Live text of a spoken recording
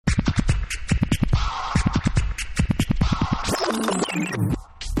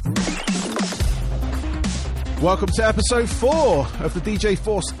Welcome to episode 4 of the DJ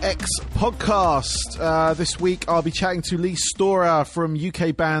Force X podcast. This week I'll be chatting to Lee Storer from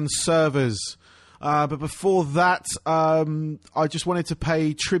UK band Servers. But before that, I just wanted to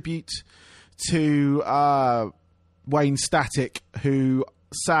pay tribute to Wayne Static, who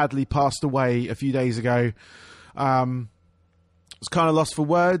sadly passed away a few days ago. I was kind of lost for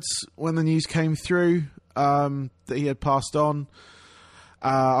words when the news came through that he had passed on.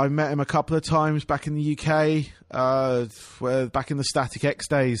 I met him a couple of times back in the UK, back in the Static X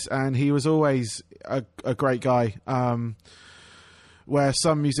days, and he was always a great guy. Where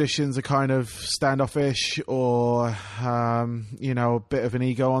some musicians are kind of standoffish or, a bit of an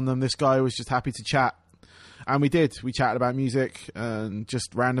ego on them, this guy was just happy to chat. And we did. We chatted about music and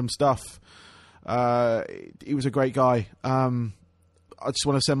just random stuff. He was a great guy. I just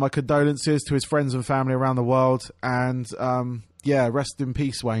want to send my condolences to his friends and family around the world. And, rest in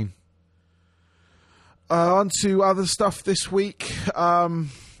peace, Wayne. On to other stuff this week. I've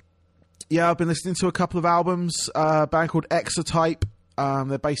been listening to a couple of albums. A band called Exotype.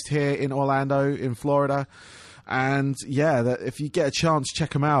 They're based here in Orlando, in Florida. And, if you get a chance,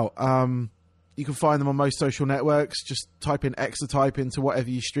 check them out. You can find them on most social networks. Just type in Exotype into whatever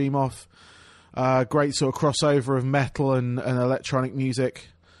you stream off. Great sort of crossover of metal and electronic music.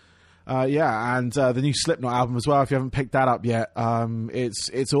 And the new Slipknot album as well. If you haven't picked that up yet,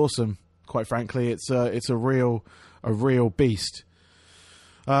 it's awesome. Quite frankly, it's a real beast.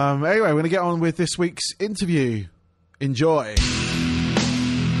 Anyway, we're going to get on with this week's interview. Enjoy.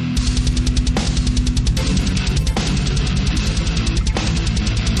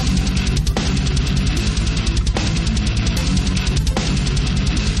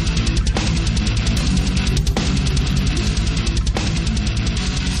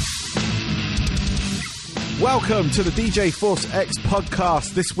 Welcome to the DJ Force X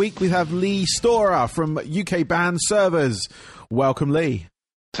podcast. This week we have Lee Storer from UK band Servers. Welcome, Lee.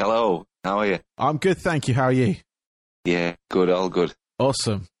 Hello, how are you? I'm good, thank you. How are you? Yeah, good, all good.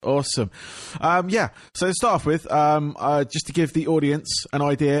 Awesome. So to start off with, just to give the audience an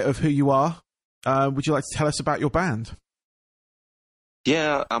idea of who you are, would you like to tell us about your band?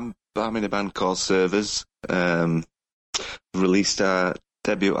 Yeah, I'm in a band called Servers. Released our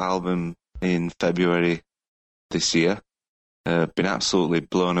debut album in February this year. Been absolutely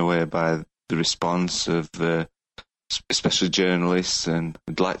blown away by the response of especially journalists, and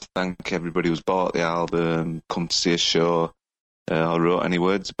I'd like to thank everybody who's bought the album, come to see a show, or wrote any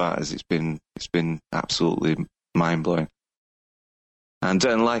words about us. It's been absolutely mind-blowing. And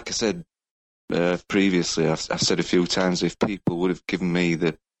like I said previously, I've said a few times, if people would have given me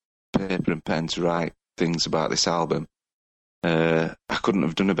the paper and pen to write things about this album, I couldn't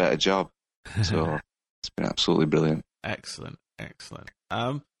have done a better job. So it's been absolutely brilliant. Excellent.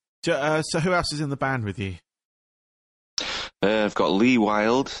 So who else is in the band with you? I've got Lee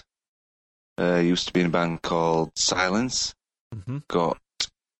Wild. Used to be in a band called Silence. Mm-hmm.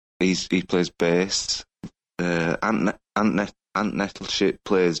 He plays bass. Ant Nettleship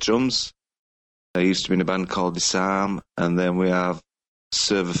plays drums. Used to be in a band called Disarm. And then we have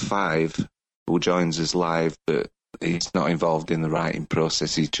Server 5, who joins us live, but he's not involved in the writing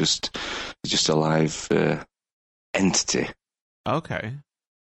process. He's just a live entity. Okay,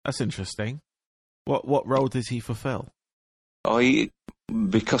 that's interesting. What role does he fulfill?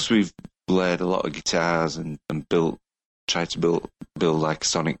 Because we've played a lot of guitars and tried to build like a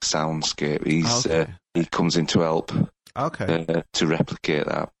sonic soundscape. He comes in to help. To replicate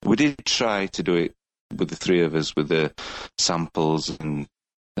that. We did try to do it with the three of us with the samples and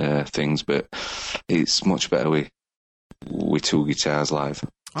things, but it's much better with two guitars live.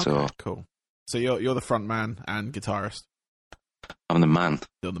 Okay, so cool. So you're the front man and guitarist. I'm the man.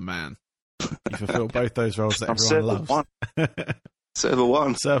 You're the man. You fulfill both those roles that everyone loves. Server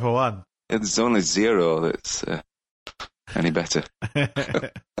one. Server one. It's only zero that's any better.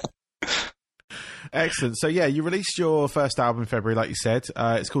 Excellent. So you released your first album in February, like you said.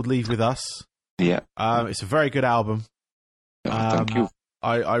 It's called Leave With Us. Yeah. It's a very good album. Thank you.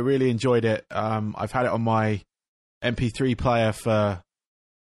 I really enjoyed it. I've had it on my MP3 player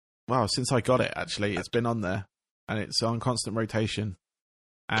since I got it, actually. It's been on there, and it's on constant rotation.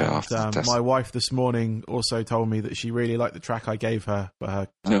 And my wife this morning also told me that she really liked the track I gave her for her.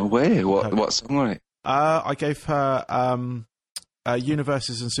 No way. What song was it? I gave her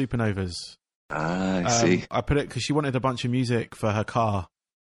Universes and Supernovas. I see. I put it because she wanted a bunch of music for her car,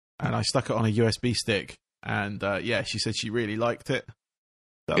 and I stuck it on a USB stick. And she said she really liked it.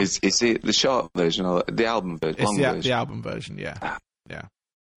 So, is it the short version or the album version? It's the album version, yeah.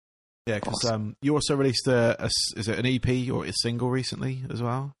 Yeah, because awesome. You also released is it an EP or a single recently as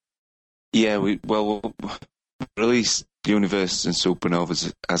well? Yeah, released Universe and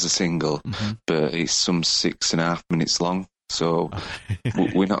Supernovas as a single, but it's some 6.5 minutes long. So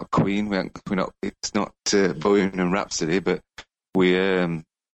we're not Queen. We're not. It's not Bohemian Rhapsody, but we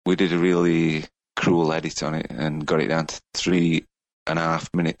did a really cruel edit on it and got it down to 3.5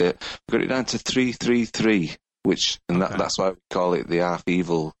 minutes. We got it down to 3:33, that's why we call it the half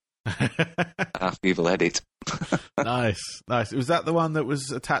evil edit. Nice. Was that the one that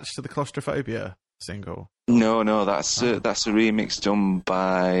was attached to the Claustrophobia single? No, that's a remix done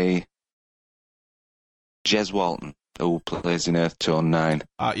by Jez Walton, who plays in Earth Tone 9.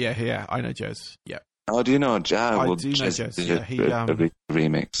 Yeah, I know Jez. Yeah. Oh, do you know Jez? I do know Jez. Yeah, he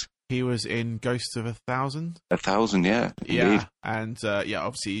remix. He was in Ghosts of 1,000. 1,000, yeah. Yeah, indeed. and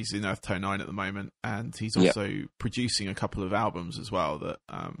obviously he's in Earth Tone 9 at the moment, and he's also producing a couple of albums as well that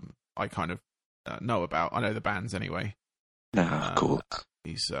I kind of know about. I know the bands anyway. Cool.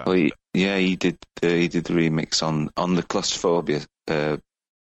 He's he did the remix on the Claustrophobia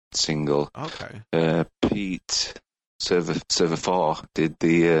single. Okay. Pete Server 4 did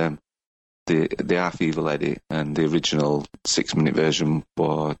the half evil edit, and the original 6-minute version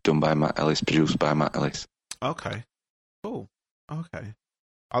was done by Matt Ellis, produced by Matt Ellis. Okay. Cool. Okay.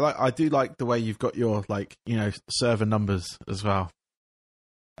 I do like the way you've got your server numbers as well.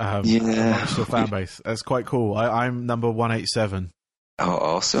 Amongst your fan base. That's quite cool. I'm number 187. Oh,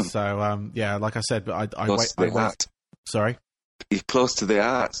 awesome. So, like I said, but I wait. Sorry? You're close to the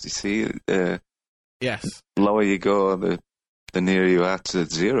arts, you see. Yes. The lower you go, the nearer you are to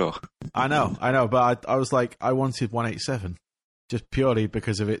 0. I know, but I was like, I wanted 187, just purely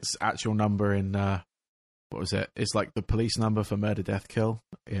because of its actual number in, what was it? It's like the police number for Murder, Death, Kill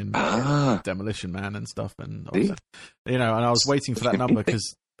in Demolition Man and stuff. And, and I was waiting for that number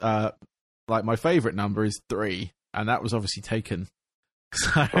because, my favourite number is 3, and that was obviously taken. So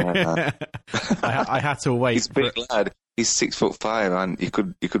I had to wait. He's a big lad. He's 6'5", and you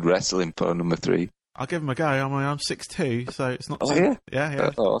could wrestle him for number 3. I'll give him a go. I'm 6'2", so it's not. Oh yeah, yeah.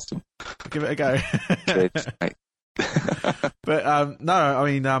 That's awesome. I'll give it a go. But no, I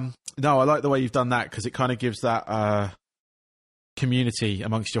mean, no, I like the way you've done that because it kind of gives that community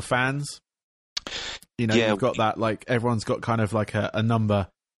amongst your fans. You've got that everyone's got kind of like a number,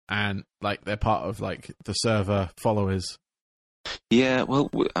 and they're part of the server followers. Yeah, well,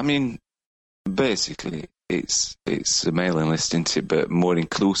 I mean, basically, it's a mailing list, isn't it? But more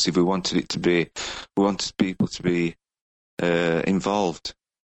inclusive. We wanted people to be involved.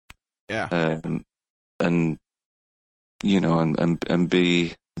 Yeah. And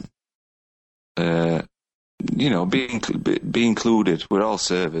be be included. We're all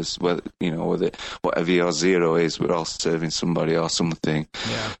servers. Whether whatever your 0 is, we're all serving somebody or something.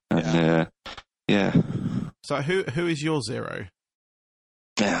 Yeah. And, yeah. So who is your 0?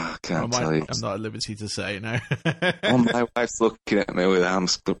 Yeah, I can't tell you. I'm not at liberty to say, no. Well, my wife's looking at me with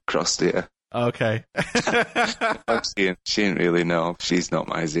arms crossed here. Okay. She didn't really know. She's not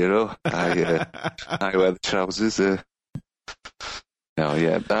my 0. I wear the trousers.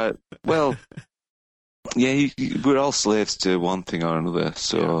 We're all slaves to one thing or another.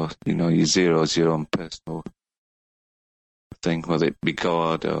 So, your 0 is your own personal thing, whether it be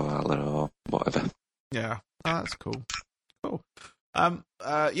God or Allah or whatever. Yeah, that's cool. Cool. Well,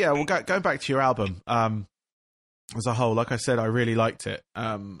 going back to your album, as a whole, like I said, I really liked it.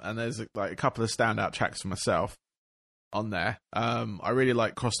 And there's a couple of standout tracks for myself on there. I really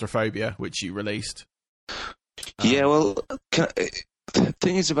like Claustrophobia, which you released. The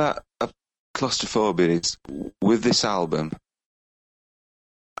thing is about Claustrophobia is, with this album,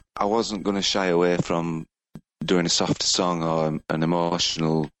 I wasn't going to shy away from doing a softer song or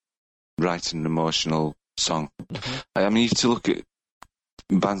writing an emotional song. Mm-hmm. I mean, you have to look at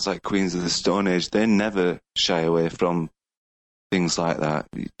bands like Queens of the Stone Age. They never shy away from things like that.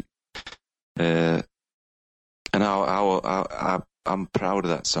 And I'm proud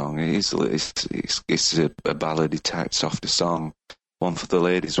of that song. It's a ballady type softer song. One for the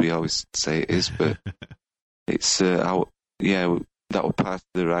ladies, we always say it is, but it's that was part of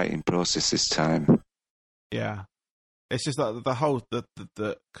the writing process this time. Yeah, it's just that the whole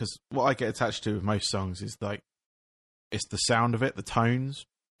because what I get attached to with most songs is it's the sound of it, the tones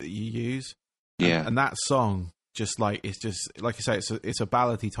that you use. Yeah, and that song it's just like you say, it's a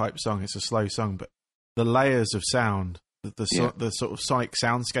ballady type song. It's a slow song, but the layers of sound, the sort of sonic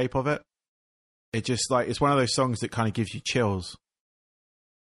soundscape of it, it just it's one of those songs that kind of gives you chills.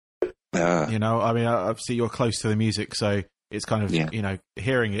 I mean, obviously you're close to the music, so it's kind of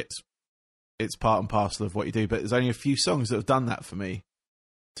hearing it's part and parcel of what you do. But there's only a few songs that have done that for me,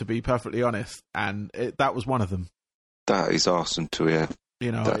 to be perfectly honest, and that was one of them. That is awesome to hear.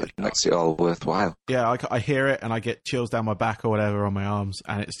 You know, that makes it all worthwhile. Yeah, I hear it and I get chills down my back or whatever on my arms,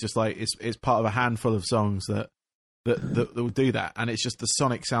 and it's just like it's part of a handful of songs that will do that, and it's just the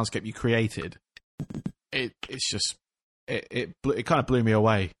sonic soundscape you created. It's just it kind of blew me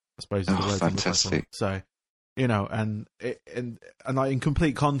away, I suppose. Is the word fantastic! So, you know, and like, in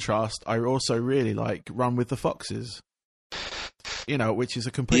complete contrast, I also really like Run with the Foxes. You know, which is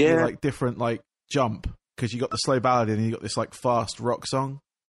a completely like different like jump, because you got the slow ballad and you got this like fast rock song.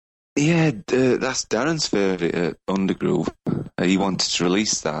 Yeah, that's Darren's favourite at Undergroove. He wanted to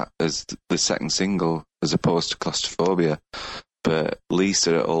release that as the second single as opposed to Claustrophobia, but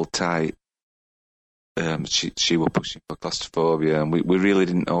Lisa at Old Tight, she was pushing for Claustrophobia, and we really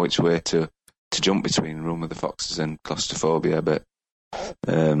didn't know which way to jump between Room with the Foxes and Claustrophobia, but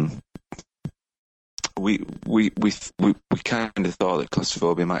we kind of thought that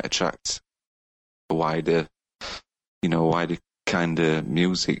Claustrophobia might attract a wider kind of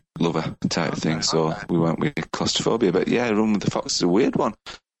music lover type thing, so we went with Claustrophobia. But yeah, Room with the Foxes is a weird one.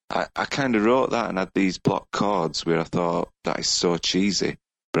 I kind of wrote that and had these block chords where I thought, that is so cheesy,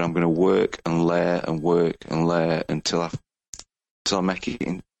 but I'm going to work and layer and work and layer until I make it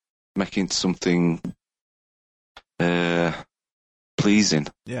into something pleasing.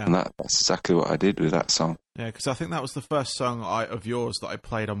 Yeah, and that's exactly what I did with that song. Yeah, because I think that was the first song of yours that I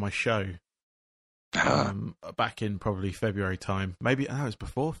played on my show. Back in probably February time. Maybe it was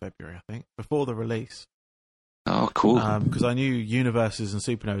before February, I think. Before the release. Oh, cool. Because I knew Universes and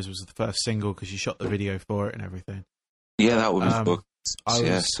Supernovas was the first single because you shot the video for it and everything. Yeah, that was booked.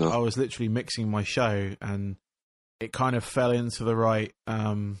 I was literally mixing my show and it kind of fell into the right...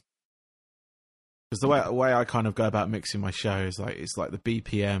 Because the way I kind of go about mixing my show is like, it's like the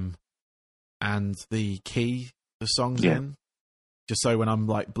BPM and the key the song's in. Just so when I'm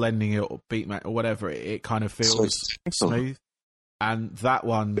like blending it or beat match or whatever, it kind of feels smooth. And that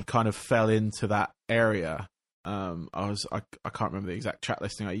one kind of fell into that area. I can't remember the exact track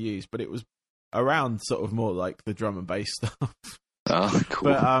listing I used, but it was around sort of more like the drum and bass stuff. Oh,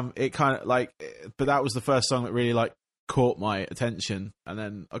 cool. But it kind of like, but that was the first song that really like caught my attention. And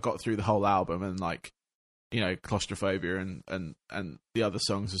then I got through the whole album and like, you know, Claustrophobia and the other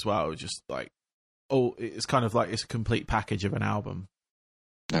songs as well. Just like, it's kind of like it's a complete package of an album.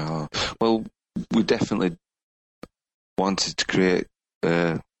 Oh, well, we definitely wanted to create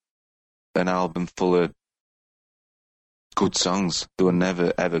an album full of good songs. There were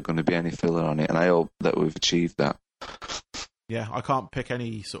never, ever going to be any filler on it, and I hope that we've achieved that. Yeah, I can't pick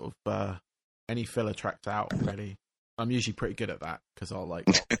any sort of any filler tracks out, really. I'm usually pretty good at that, because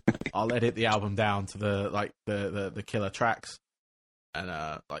I'll edit the album down to the killer tracks. And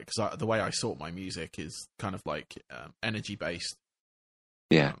because the way I sort my music is kind of like energy based.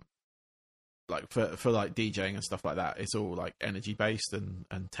 Yeah. Like for like DJing and stuff like that, it's all like energy based and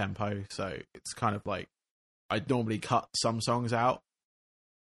tempo. So it's kind of like I'd normally cut some songs out,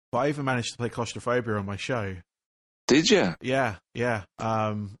 but I even managed to play Claustrophobia on my show. Did you? Yeah.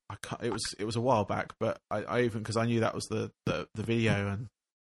 It was a while back, but I even, because I knew that was the video, and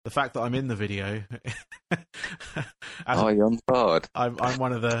the fact that I'm in the video. You're on board. I'm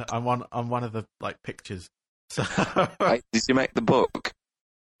one of the like pictures. So did you make the book?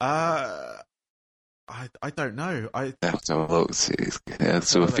 I don't know. I have to have a look. So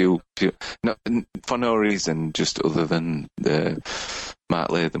a few, no, for no reason, just other than Mark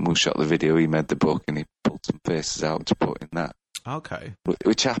Latham, who shot the video, he made the book and he pulled some faces out to put in that. Okay.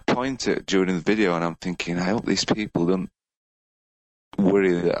 Which I point at during the video, and I'm thinking, I hope these people don't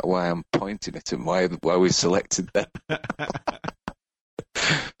worry that why I'm pointing at them, why we selected them. But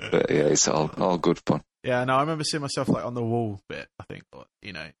yeah, it's all good fun. Yeah, no, I remember seeing myself like on the wall bit, I think, or,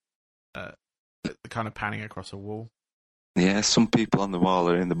 you know, kind of panning across a wall. Yeah, some people on the wall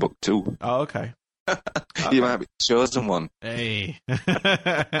are in the book too. Oh, okay. You might be chosen one. Hey.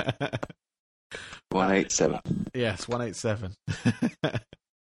 187. Yes, 187.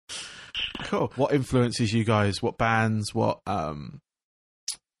 Cool. What influences you guys? What bands? What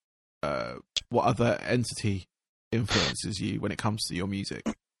other entity influences you when it comes to your music?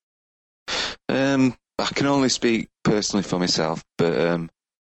 I can only speak personally for myself, but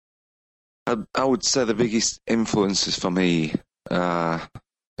I would say the biggest influences for me are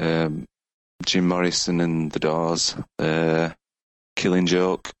Jim Morrison and The Doors, Killing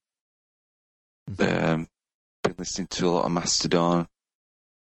Joke. Been listening to a lot of Mastodon.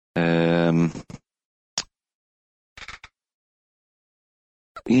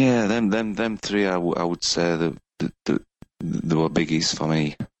 Yeah, them three I would say the were biggies for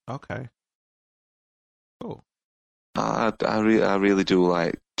me. Okay. Cool. I really do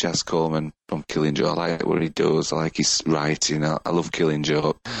like Chas Coleman from Killing Joke. I like what he does. I like his writing. I love Killing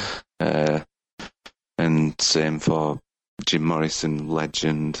Joke. And same for Jim Morrison,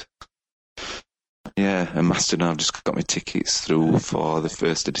 legend. Yeah, and Mastodon, I've just got my tickets through for the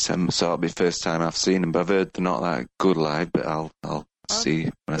 1st of December, so it'll be the first time I've seen them. But I've heard they're not that good live, but I'll see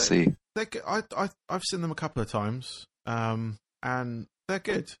when I see. I've seen them a couple of times, and they're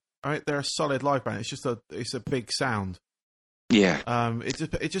good. Right, they're a solid live band. It's just it's a big sound. Yeah.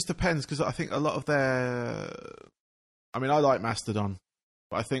 It just depends, because I think a lot of their. I mean, I like Mastodon,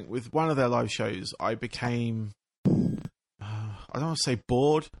 but I think with one of their live shows, I became. I don't want to say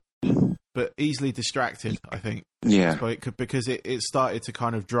bored, but easily distracted, I think. Yeah. Because it started to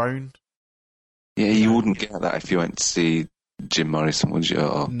kind of drone. Yeah, you wouldn't get that if you went to see Jim Morrison, would you?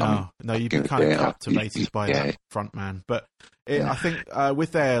 No, you'd be kind of captivated by that front man. But I think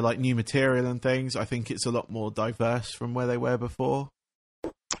with their like new material and things, I think it's a lot more diverse from where they were before.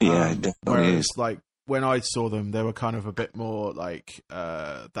 Yeah, it definitely whereas, is. like, when I saw them, they were kind of a bit more like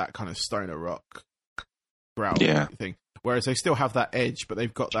that kind of stoner rock growl thing. Whereas they still have that edge, but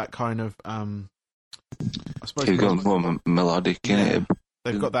they've got that kind of, I suppose, they've got more melodic in it.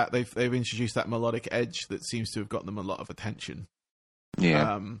 They've got that. They've introduced that melodic edge that seems to have gotten them a lot of attention.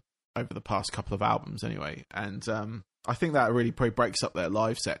 Yeah. Over the past couple of albums, anyway, and I think that really probably breaks up their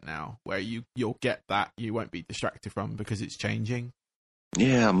live set now, where you'll get that you won't be distracted from because it's changing.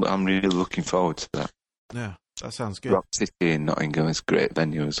 Yeah, I'm really looking forward to that. Yeah, that sounds good. Rock City in Nottingham is a great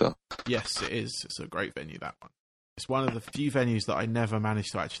venue as well. Yes, it is. It's a great venue, that one. It's one of the few venues that I never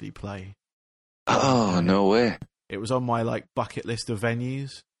managed to actually play. Oh, no way. It was on my like bucket list of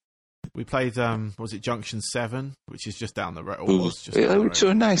venues. We played, was it Junction 7, which is just down the road. It's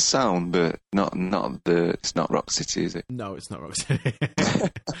a nice sound, but it's not Rock City, is it? No, it's not Rock City.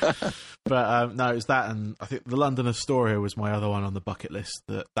 But no, it was that, and I think the London Astoria was my other one on the bucket list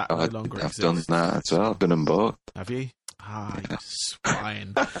that no longer exists. I've done that as well. I've done them both. Have you? Ah, you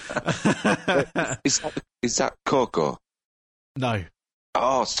swine. Is that Coco? No.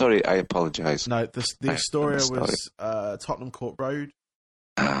 Oh, sorry, I apologise. No, the Astoria was Tottenham Court Road,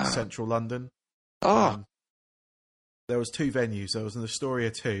 central London. There was two venues. There was an Astoria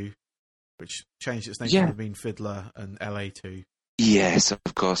 2, which changed its name to Mean Fiddler, and LA2. Yes, of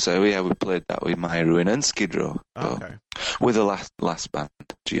course. We played that with My Ruin and Skid Row. Okay. With the last band,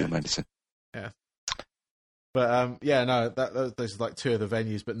 Geomedicine. Yeah. But those are like two of the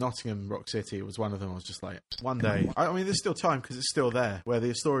venues. But Nottingham Rock City was one of them. I was just like, one day. I mean, there's still time because it's still there. Where the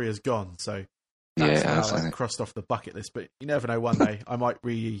Astoria's gone, so that's now crossed off the bucket list. But you never know. One day I might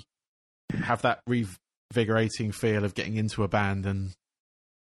have that revigorating feel of getting into a band, and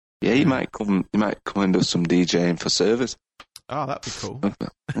you might come and do some DJing for servers. Oh, that'd be cool.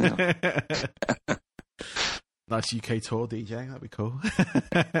 Nice UK tour DJ. That'd be cool.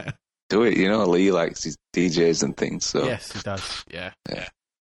 Do it, Lee likes his DJs and things. So yes, he does. Yeah.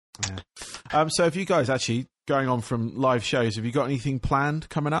 So have you guys actually, going on from live shows, have you got anything planned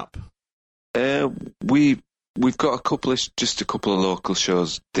coming up? We've got a couple of local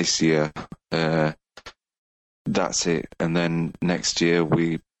shows this year. That's it, and then next year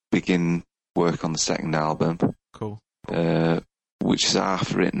we begin work on the second album. Cool. Which is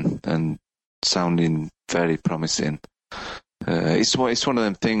half written and sounding very promising. It's one of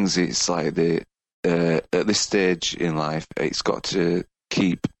them things. It's like at this stage in life, I've got to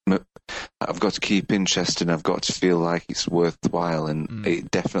keep interest, and I've got to feel like it's worthwhile, and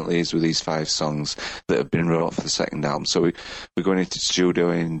it definitely is with these 5 songs that have been wrote for the second album. So we're going into the studio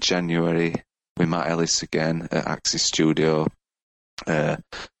in January with Matt Ellis again at Axis Studio. We're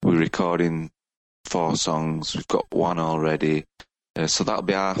recording 4 songs. We've got 1 already, so that'll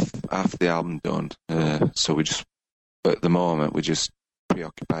be half the album done. So at the moment, we're just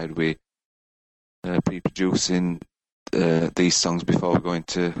preoccupied with pre-producing these songs before we go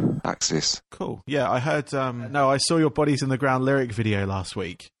into Axis. Cool. Yeah, I heard. I saw your Bodies in the Ground lyric video last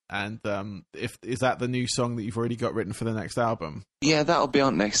week, and is that the new song that you've already got written for the next album? Yeah, that'll be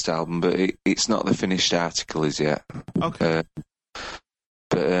on next album, but it's not the finished article as yet. Okay.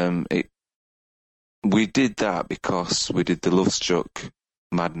 We did that because we did the Love Struck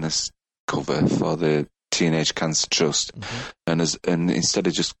Madness cover for the Teenage Cancer Trust, and instead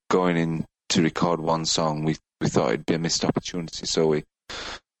of just going in to record 1 song, we thought it'd be a missed opportunity, so we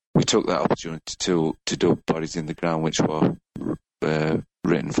took that opportunity to do Bodies in the Ground, which were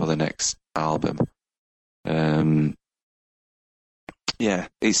written for the next album.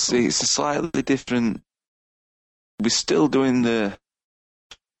 It's a slightly different. We're still doing the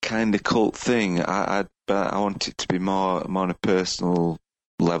kind of cult thing. But I want it to be more on a personal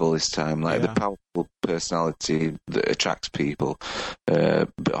level this time, like the powerful personality that attracts people,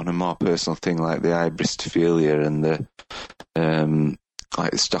 but on a more personal thing like the hybristophilia and the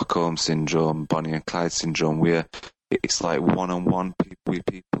like the Stockholm syndrome, Bonnie and Clyde syndrome, where it's like one-on-one with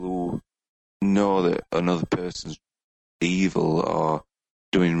people who know that another person's evil or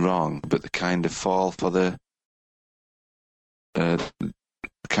doing wrong, but they kind of fall for the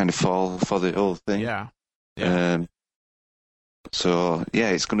whole thing. Yeah. So yeah,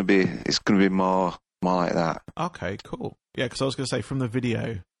 it's gonna be more like that. Okay, cool. Yeah, because I was going to say from the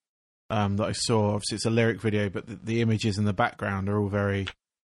video that I saw, obviously it's a lyric video, but the images in the background are all very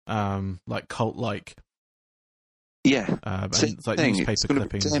like cult-like. Yeah, and it's like newspaper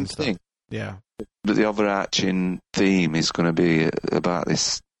clippings and stuff. Yeah, but the overarching theme is going to be about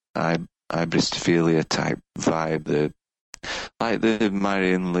this hybristophilia type vibe, like the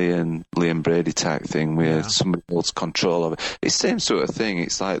Marion Liam Brady type thing, where somebody holds control of it. It's the same sort of thing.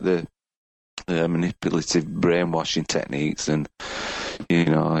 It's like the manipulative brainwashing techniques, and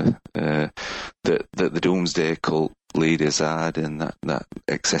that the Doomsday cult leaders had, and that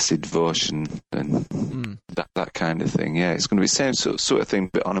excessive devotion and that kind of thing. Yeah, it's going to be the same sort of thing,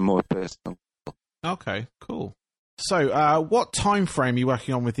 but on a more personal level. Okay, cool. So, what time frame are you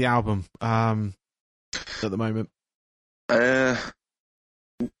working on with the album at the moment? I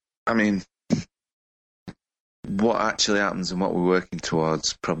mean, what actually happens and what we're working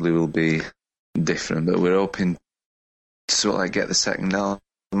towards probably will be different, but we're hoping to sort of like get the second album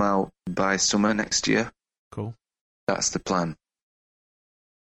out by summer next year. Cool. That's the plan.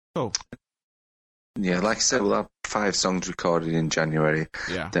 Cool. Yeah, like I said, we'll have 5 songs recorded in January.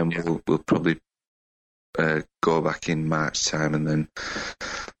 Yeah. Then we'll probably go back in March time, and then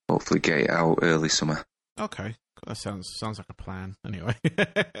hopefully get it out early summer. Okay. That sounds like a plan. Anyway,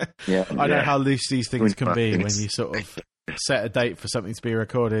 yeah, I know how loose these things can be when you sort of set a date for something to be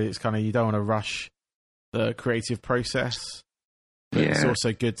recorded. It's kind of, you don't want to rush the creative process. But it's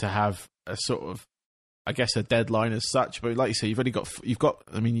also good to have a sort of, I guess, a deadline as such. But like you say, you've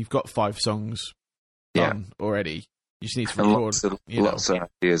got 5 songs done already. You just need to record lots of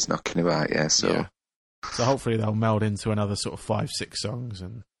ideas knocking about. So hopefully they'll meld into another sort of 5-6 songs,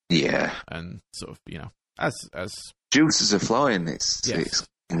 and sort of as juices are flowing.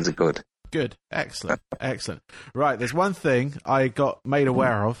 Things are good. Good, excellent. Right, there's one thing I got made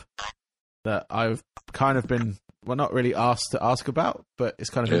aware of that I've kind of been, well, not really asked to ask about, but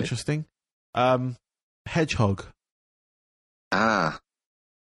it's kind of interesting. Hedgehog. Wrong.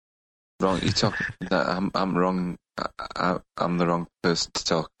 You talk. I'm wrong. I'm the wrong person to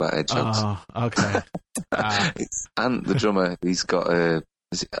talk about hedgehogs. Oh, okay. It's Ant, the drummer. He's got are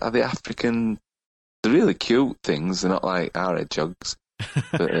they African? They're really cute things. They're not like our hedgehogs,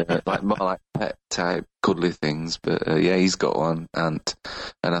 but like more like pet type cuddly things. But he's got one, Ant,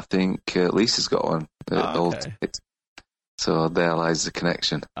 and I think Lisa's got one. Okay. So there lies the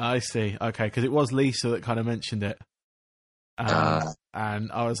connection. I see. Okay, because it was Lisa that kind of mentioned it,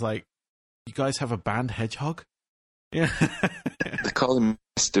 and I was like, "You guys have a band, Hedgehog?" Yeah. They call him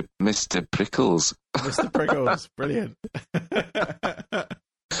Mr. Prickles. Mr. Prickles, brilliant.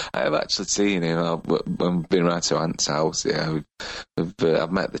 I have actually seen him when we've been around to Ant's house. Yeah,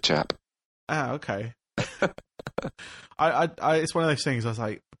 I've met the chap. Okay. It's one of those things. I was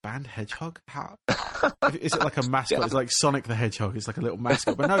like, band Hedgehog? How is it like a mascot? It's like Sonic the Hedgehog. It's like a little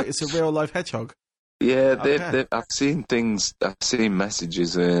mascot, but no, it's a real life hedgehog. Yeah, I've seen things. I've seen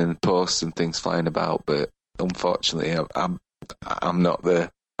messages and posts and things flying about, but unfortunately, I'm not in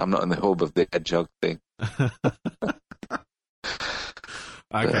the hub of the hedgehog thing.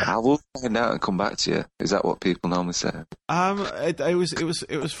 Okay. I will find out and come back to you. Is that what people normally say? It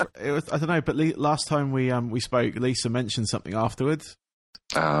was. I don't know. But last time we spoke, Lisa mentioned something afterwards.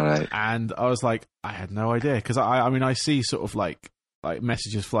 All right. And I was like, I had no idea, because I see sort of like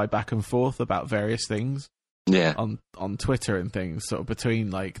messages fly back and forth about various things. Yeah. On Twitter and things, sort of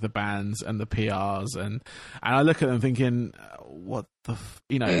between like the bands and the PRs, and I look at them thinking, what the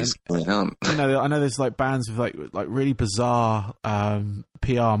I know there's like bands with like really bizarre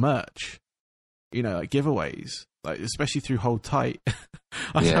PR merch, like giveaways, like especially through Hold Tight.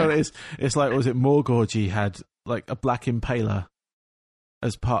 I know it's like, was it Morgorgy had like a Black Impaler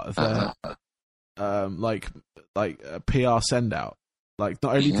as part of their like a PR send out. Like,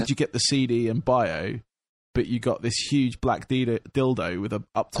 not only did you get the CD and bio, but you got this huge black dildo with a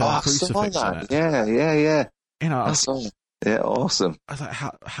upturned crucifix on it. Yeah. I saw it. Yeah, awesome. I was like,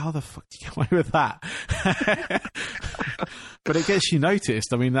 how the fuck do you get away with that? But it gets you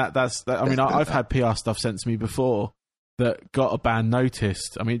noticed. I mean, that's. I mean, I've had PR stuff sent to me before that got a band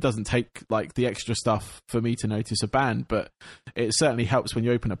noticed. I mean, it doesn't take like the extra stuff for me to notice a band, but it certainly helps when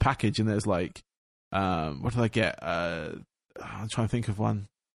you open a package and there's like, what did I get? I'm trying to think of one.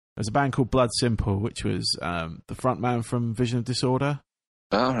 There's a band called Blood Simple, which was the front man from Vision of Disorder.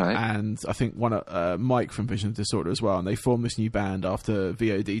 All right. And I think Mike from Vision of Disorder as well. And they formed this new band after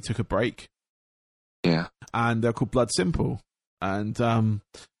VOD took a break. Yeah. And they're called Blood Simple. And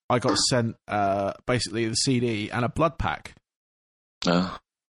I got sent basically the CD and a blood pack. Oh.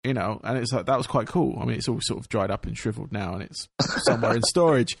 You know, and it's like, that was quite cool. I mean, it's all sort of dried up and shriveled now and it's somewhere in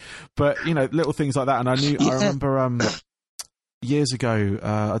storage. But, you know, little things like that. And I remember years ago,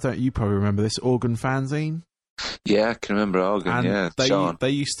 you probably remember this, Organ Fanzine. Yeah, I can remember Organ, and yeah. They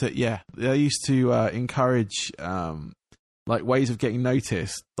used to encourage like ways of getting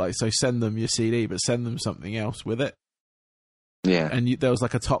noticed. Like, so send them your CD, but send them something else with it. Yeah. And there was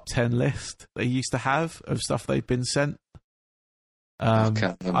like a top 10 list they used to have of stuff they'd been sent. I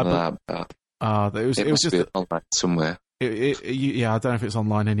can't remember that. It was just online somewhere. I don't know if it's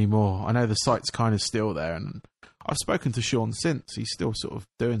online anymore. I know the site's kind of still there, and I've spoken to Sean since. He's still sort of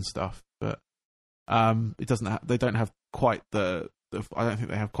doing stuff, but it doesn't. They don't have quite the. I don't think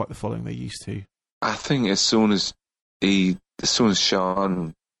they have quite the following they used to. I think as soon as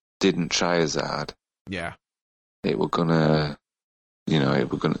Sean didn't try as hard, yeah, it were gonna,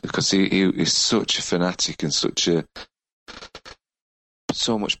 because he's such a fanatic and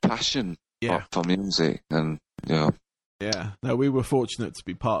so much passion for music, and yeah. No, we were fortunate to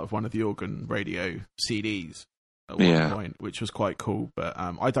be part of one of the Organ Radio CDs at one point, which was quite cool. But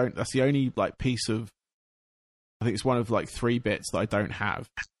that's the only like piece of. I think it's one of like 3 bits that I don't have.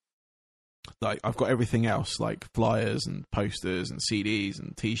 Like, I've got everything else, like flyers and posters and CDs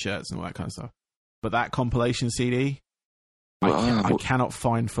and T-shirts and all that kind of stuff. But that compilation CD, I cannot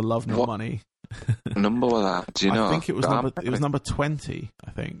find for love nor money. Number was that? Do you know? I think it was number 20.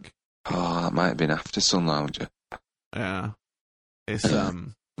 I think. Oh, that might have been after Sun Lounger. Yeah, it's I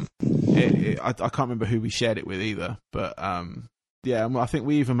can't remember who we shared it with either, but yeah, I think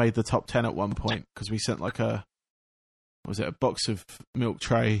we even made the top 10 at one point because we sent like a box of Milk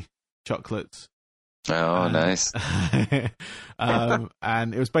Tray chocolates. Oh, nice.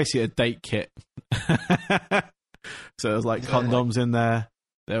 And it was basically a date kit. So there was like condoms in there.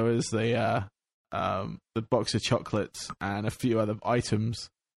 There was the box of chocolates and a few other items.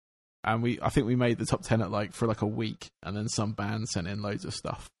 And I think we made the top 10 for a week, and then some band sent in loads of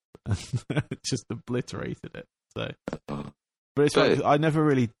stuff. Just obliterated it. So, but it's like, I never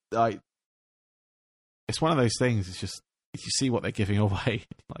really like. It's one of those things. It's just if you see what they're giving away,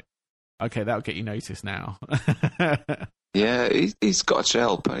 like, okay, that'll get you noticed now. Yeah, he's got to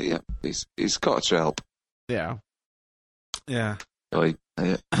help. Yeah, he's got to help. Yeah, yeah.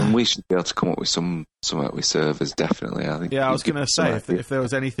 And we should be able to come up with something with servers, definitely. I think. Yeah, I was going to say if there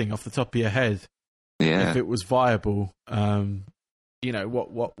was anything off the top of your head, if it was viable, what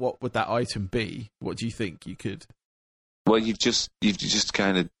would that item be? What do you think you could? Well, you've just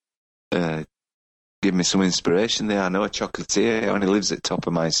kind of give me some inspiration there. I know a chocolatier. He only lives at top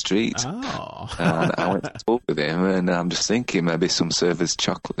of my street. Oh. And I went to talk with him, and I'm just thinking maybe some servers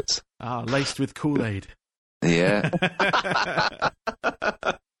chocolates. Laced with Kool-Aid. Yeah.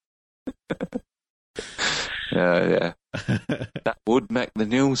 Yeah. That would make the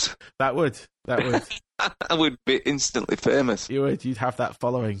news. That would. I would be instantly famous. You would. You'd have that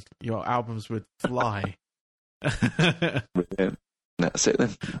following. Your albums would fly. Brilliant. That's it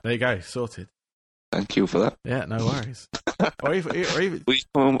then. There you go. Sorted. Thank you for that. Yeah, no worries. or even... Will you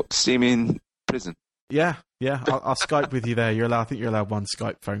come and see me in prison? Yeah. I'll Skype with you there. I think you're allowed one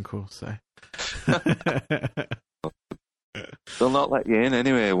Skype phone call, so... They'll not let you in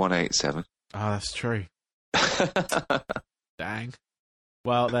anyway, 187. That's true. Dang.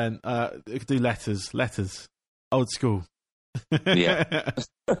 Well then, we could do letters. Old school. Yeah.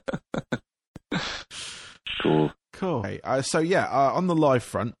 Cool. Okay, on the live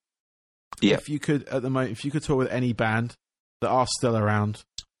front, if you could tour with any band that are still around,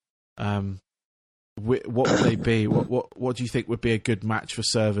 what would they be? What do you think would be a good match for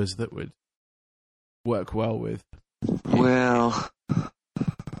servers that would work well with? Well,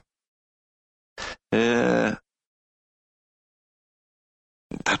 I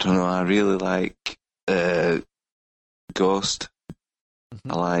don't know. I really like Ghost.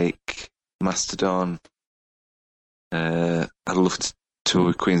 Mm-hmm. I like Mastodon. I'd love to tour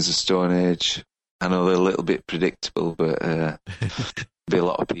with Queens of Stone Age. I know they're a little bit predictable, but be a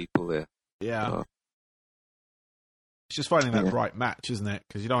lot of people there. Yeah. So, it's just finding that right match, isn't it?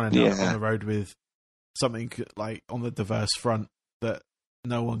 Because you don't want to end up on the road with something like on the diverse front that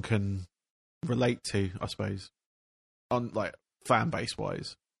no one can relate to, I suppose. on like fan base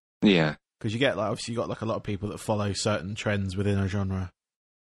wise. Yeah. Because you get like obviously you got like a lot of people that follow certain trends within a genre,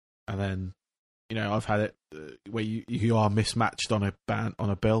 and then I've had it where you are mismatched on a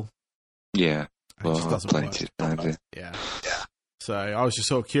bill. Yeah, it just doesn't plenty work. of times. Yeah. So I was just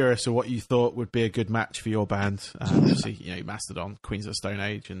sort of curious of what you thought would be a good match for your band. Obviously, Mastodon, Queens of the Stone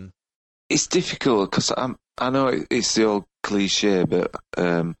Age, and it's difficult because I know it's the old cliche, but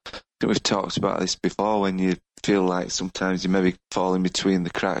I think we've talked about this before. When you feel like sometimes you maybe falling between the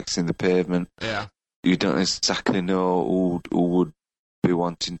cracks in the pavement, yeah, you don't exactly know who would be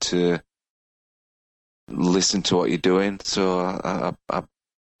wanting to listen to what you're doing. So I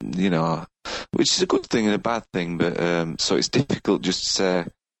which is a good thing and a bad thing, but so it's difficult just to say,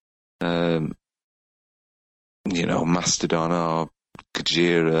 Mastodon or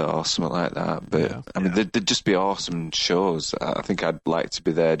Gojira or something like that. But I mean, they'd just be awesome shows. I think I'd like to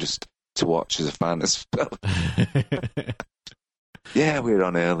be there just to watch as a fan as well. Yeah, we're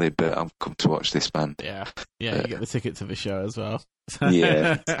on early, but I'm come to watch this band. Yeah, you get the ticket to the show as well.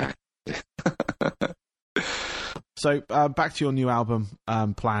 Yeah. So back to your new album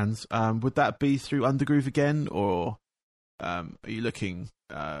plans. Would that be through Undergroove again, or are you looking?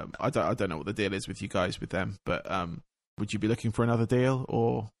 I don't know what the deal is with you guys with them, but would you be looking for another deal,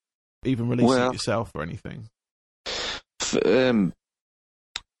 or even releasing it yourself or anything?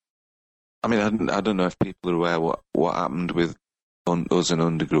 I mean, I don't know if people are aware what happened with us and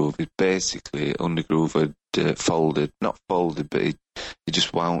Undergroove. Is basically Undergroove had folded, not folded, but he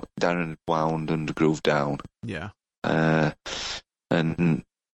just wound. Darren had wound Undergroove down. Yeah. And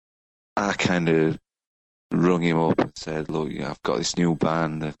I kind of rung him up and said, "Look, I've got this new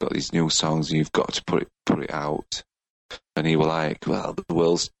band, I've got these new songs, and you've got to put it out." And he was like, "Well, the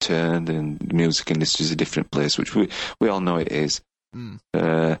world's turned, and the music industry is a different place," which we all know it is. And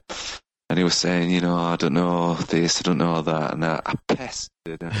he was saying, I don't know this, I don't know that, and I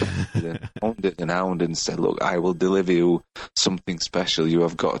pestered and hounded and said, "Look, I will deliver you something special. You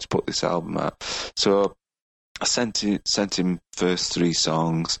have got to put this album out." So I sent him first 3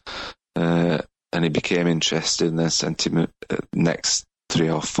 songs, and he became interested, and then sent him next 3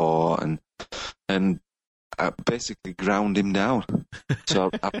 or 4, and I basically ground him down.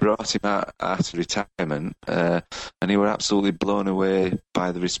 So I brought him out of retirement, and he were absolutely blown away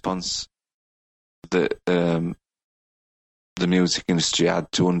by the response that the music industry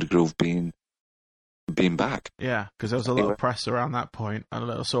had to Undergroove being back. Yeah, because there was a lot of press around that point.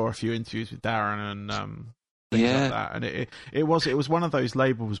 I saw a few interviews with Darren and things like that, and it was one of those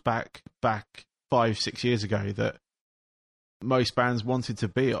labels back 5-6 years ago that most bands wanted to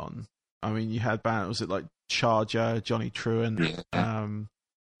be on. I mean, you had bands, was it like Charger, Johnny Truant? Yeah.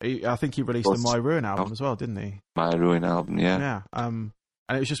 I think he released the My Ruin album as well, didn't he? My Ruin album, yeah. Yeah.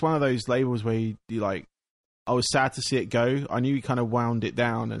 And it was just one of those labels where you like, I was sad to see it go. I knew he kind of wound it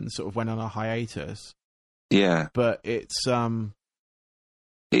down and sort of went on a hiatus. Yeah. But it's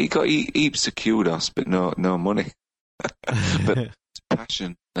he got heaps of kudos, but no money. But it's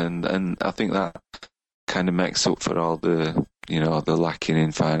passion, and I think that kind of makes up for all the the lacking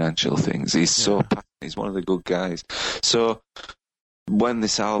in financial things. He's so passionate. He's one of the good guys. So when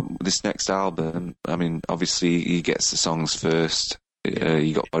this next album, I mean, obviously he gets the songs first.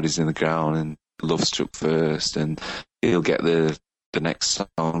 You got Bodies in the Ground and Love Struck first, and he'll get the next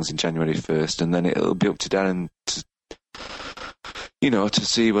songs in January 1st, and then it'll be up to Darren to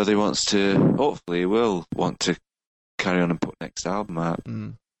see whether he wants to. Hopefully, he will want to carry on and put next album out.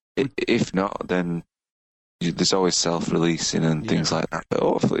 If not, then there's always self-releasing and things like that. But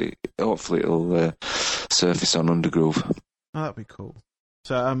hopefully it'll surface on Undergroove. Oh, that'd be cool.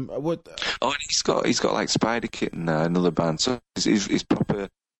 So, what? Oh, and he's got like Spider Kitten, another band. So he's proper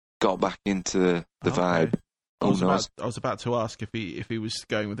got back into the vibe. I was about to ask if he was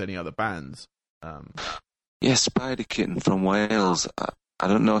going with any other bands. Yeah, Spider Kitten from Wales. I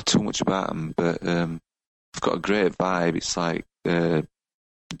don't know too much about them, but I've got a great vibe. It's like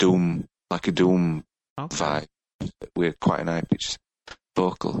doom, like a doom vibe. We're quite an high pitched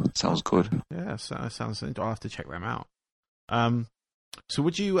vocal. Sounds good. Yeah, sounds. I'll have to check them out. So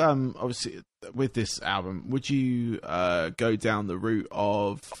would you obviously with this album, would you go down the route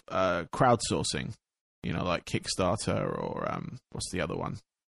of crowdsourcing? Like Kickstarter or what's the other one?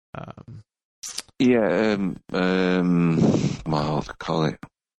 What do I call it?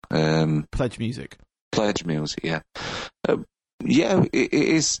 Pledge Music. Pledge Music, yeah. It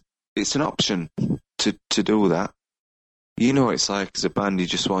is. It's an option to do that. It's like as a band, you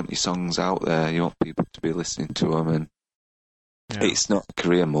just want your songs out there. You want people to be listening to them, and it's not a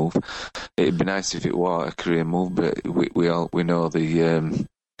career move. It'd be nice if it were a career move, but we know the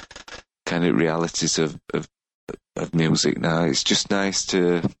kind of realities of of music now. It's just nice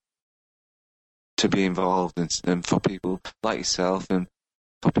to be involved and for people like yourself and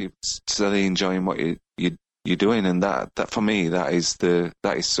for people so they enjoying what you're doing, and that for me that is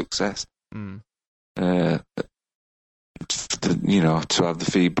success. To have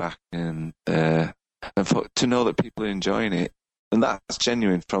the feedback and to know that people are enjoying it, and that's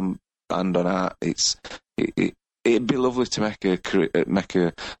genuine from band on art. It'd be lovely to make a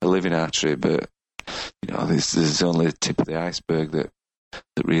living out of it, but this is only the tip of the iceberg that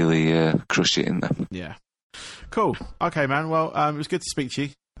really crush it in there. Yeah. Cool. Okay, man. Well, it was good to speak to you.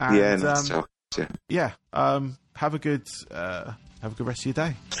 And, nice talk to you. Yeah. Have a good rest of your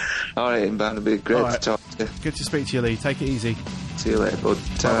day. All right, man. It'd be great to talk to you. Good to speak to you, Lee. Take it easy. See you later, bud.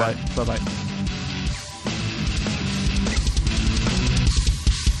 Bye bye. Bye bye.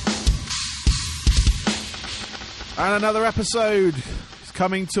 And another episode is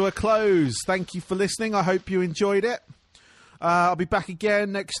coming to a close. Thank you for listening. I hope you enjoyed it. I'll be back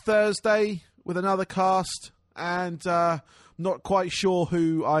again next Thursday with another cast, and not quite sure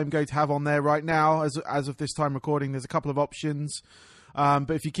who I'm going to have on there right now. As of this time recording, there's a couple of options.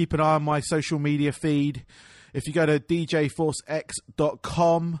 But if you keep an eye on my social media feed, if you go to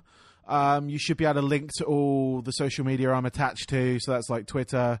djforcex.com, you should be able to link to all the social media I'm attached to. So that's like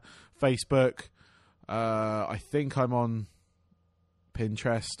Twitter, Facebook. I think I'm on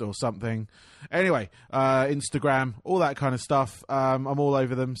Pinterest or something. Anyway, Instagram, all that kind of stuff. I'm all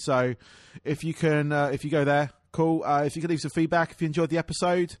over them. So if you go there, cool. If you could leave some feedback, if you enjoyed the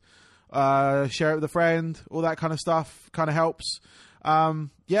episode, share it with a friend, all that kind of stuff kind of helps. Thank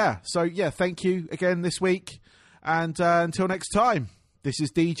you again this week. And until next time, this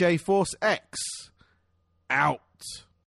is DJ Force X out.